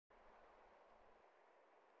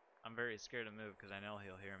I'm very scared to move because I know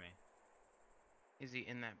he'll hear me. Is he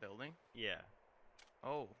in that building? Yeah.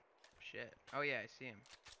 Oh, shit. Oh yeah, I see him.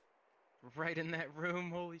 Right in that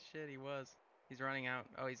room. Holy shit, he was. He's running out.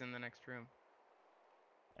 Oh, he's in the next room.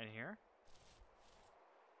 In here?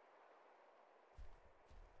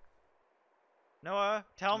 Noah,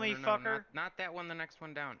 tell me, No, fucker. not that one, the next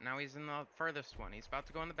one down. Now he's in the furthest one. He's about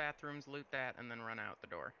to go in the bathrooms, loot that, and then run out the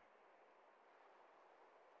door.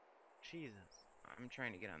 Jesus. I'm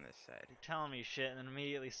trying to get on this side. You're telling me shit and then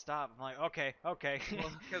immediately stop. I'm like, okay, okay.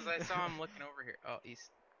 Well, because I saw him looking over here. Oh, he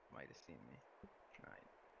might have seen me.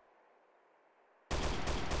 I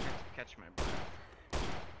have to catch my breath.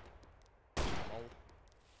 Lol.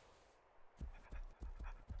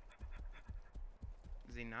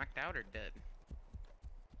 Is he knocked out or dead?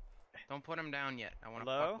 Don't put him down yet. I want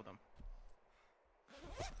to fuck with him.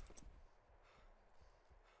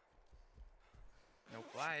 No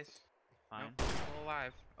flies. Fine. Nope, he's still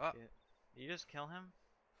alive. Oh. Did you just kill him?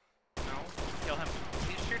 No. Kill him.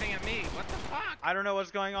 He's shooting at me. What the fuck? I don't know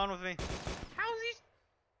what's going on with me. How's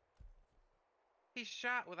he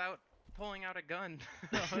shot without pulling out a gun.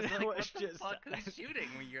 I was like, what the fuck? Who's shooting?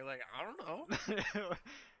 When you're like, I don't know.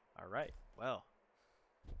 All right. Well.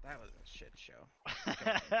 That was a shit show.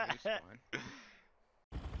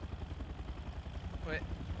 Wait.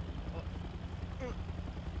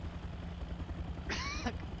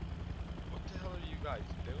 What the hell are you guys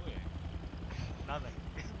doing? Nothing.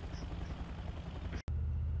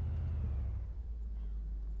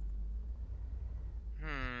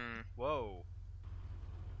 Whoa.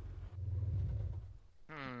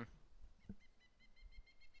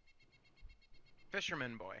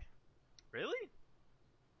 Fisherman boy. Really?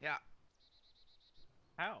 Yeah.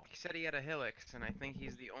 How? He said he had a helix, and I think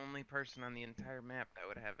he's the only person on the entire map that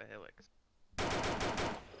would have a helix.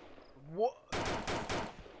 What?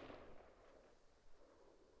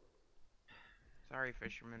 Sorry,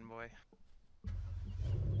 fisherman boy.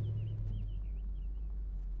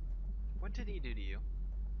 What did he do to you?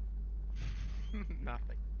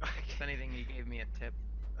 Nothing. If anything, he gave me a tip.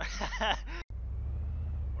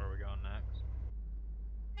 Where are we going next?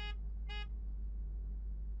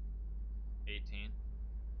 18.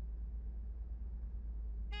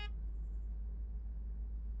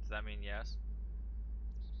 Does that mean yes?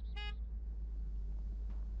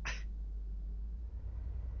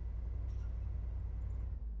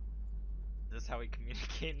 Is this how we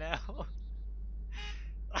communicate now?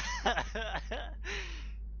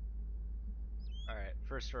 Alright,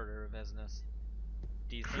 first order of business.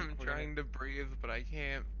 Do you think I'm trying to breathe, but I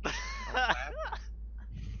can't.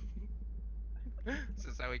 This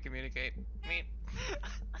is how we communicate. Meep.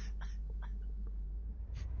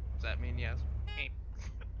 Does that mean yes? Meep.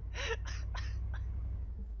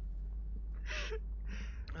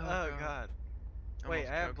 Oh god. Wait,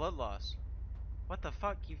 I have blood loss. What the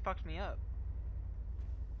fuck? You fucked me up.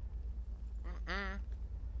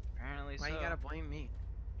 Apparently so. Why you gotta blame me?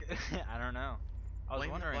 I don't know. I was Blame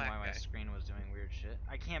the wondering black why my guy. screen was doing weird shit.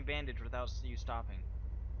 I can't bandage without you stopping.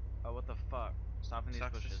 Oh, what the fuck? Stopping these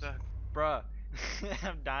Sucks bushes. to suck. Bruh.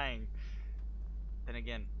 I'm dying. Then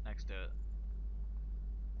again, next to it.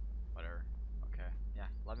 Whatever. Okay. Yeah,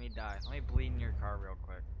 let me die. Let me bleed in your car real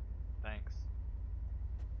quick. Thanks.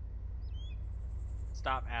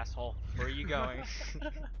 Stop, asshole. Where are you going?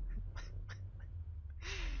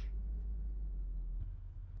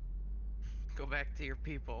 Go back to your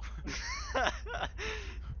people.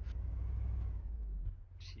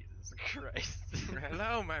 Jesus Christ.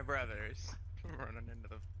 Hello, my brothers. I'm running into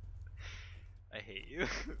the... I hate you.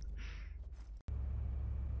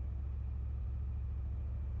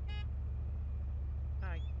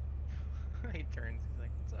 Hi. He turns, he's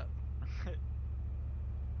like, what's up? If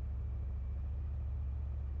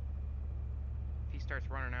he starts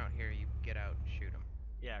running out here, you get out and shoot him.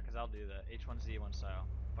 Yeah, because I'll do that. H1Z1 style.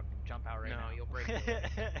 Fucking jump out right now. No, you'll break your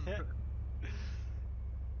leg.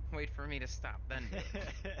 Wait for me to stop, then do it.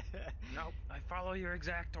 Nope, I follow your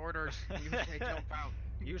exact orders. You say jump out.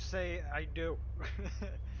 You say I do.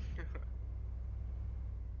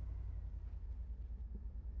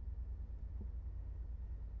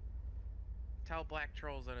 Tell black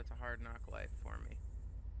trolls that it's a hard knock life for me.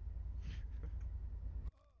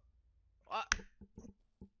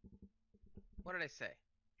 What did I say?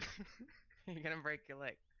 You're gonna break your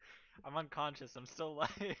leg. I'm unconscious. I'm still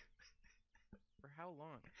alive. For how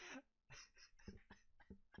long?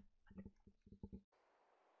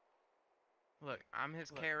 Look, I'm his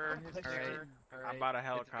carer. Alright. I'm about a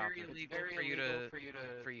helicopter. It's very illegal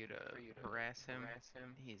for you to harass him.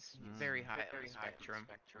 He's very high on the spectrum.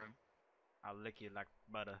 I'll lick you like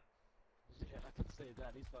butter. Yeah, I can say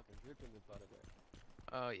that. He's fucking dripping with butter there.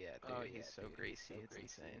 Oh yeah, dude, he's so greasy, it's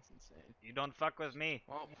insane. You don't fuck with me.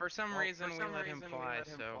 Well, for some reason we let him fly,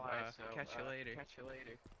 so catch you later.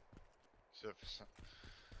 So for some...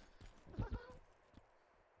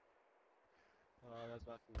 Oh, that's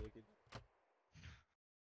about to be wicked.